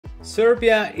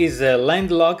Serbia is a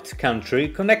landlocked country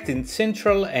connecting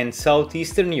Central and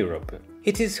Southeastern Europe.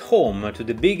 It is home to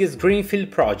the biggest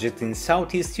greenfield project in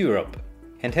Southeast Europe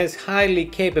and has highly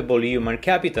capable human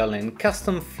capital and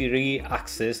custom-free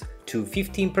access to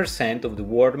 15% of the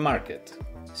world market.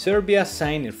 Serbia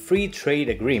signed a free trade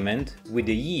agreement with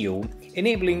the EU,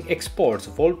 enabling exports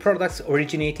of all products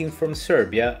originating from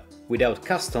Serbia without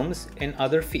customs and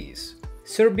other fees.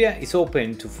 Serbia is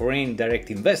open to foreign direct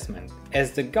investment,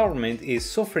 as the government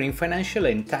is offering financial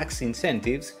and tax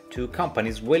incentives to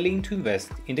companies willing to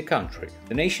invest in the country.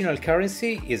 The national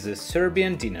currency is the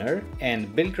Serbian dinar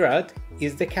and Belgrade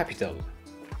is the capital.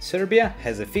 Serbia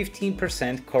has a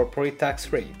 15% corporate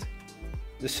tax rate.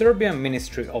 The Serbian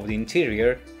Ministry of the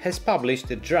Interior has published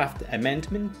a draft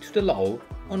amendment to the law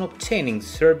on obtaining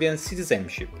Serbian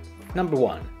citizenship. Number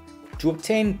 1. To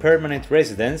obtain permanent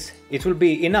residence, it will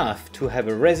be enough to have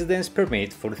a residence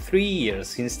permit for 3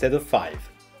 years instead of 5.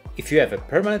 If you have a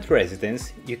permanent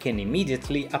residence, you can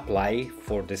immediately apply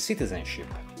for the citizenship.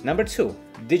 Number 2.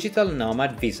 Digital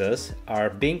nomad visas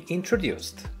are being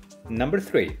introduced. Number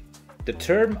 3. The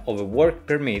term of a work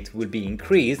permit will be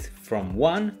increased from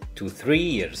 1 to 3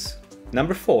 years.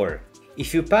 Number 4.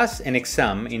 If you pass an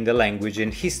exam in the language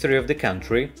and history of the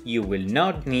country, you will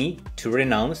not need to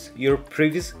renounce your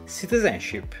previous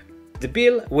citizenship. The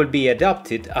bill will be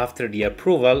adopted after the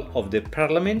approval of the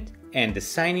Parliament and the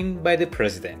signing by the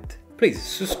President. Please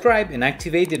subscribe and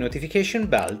activate the notification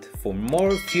bell for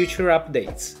more future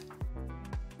updates.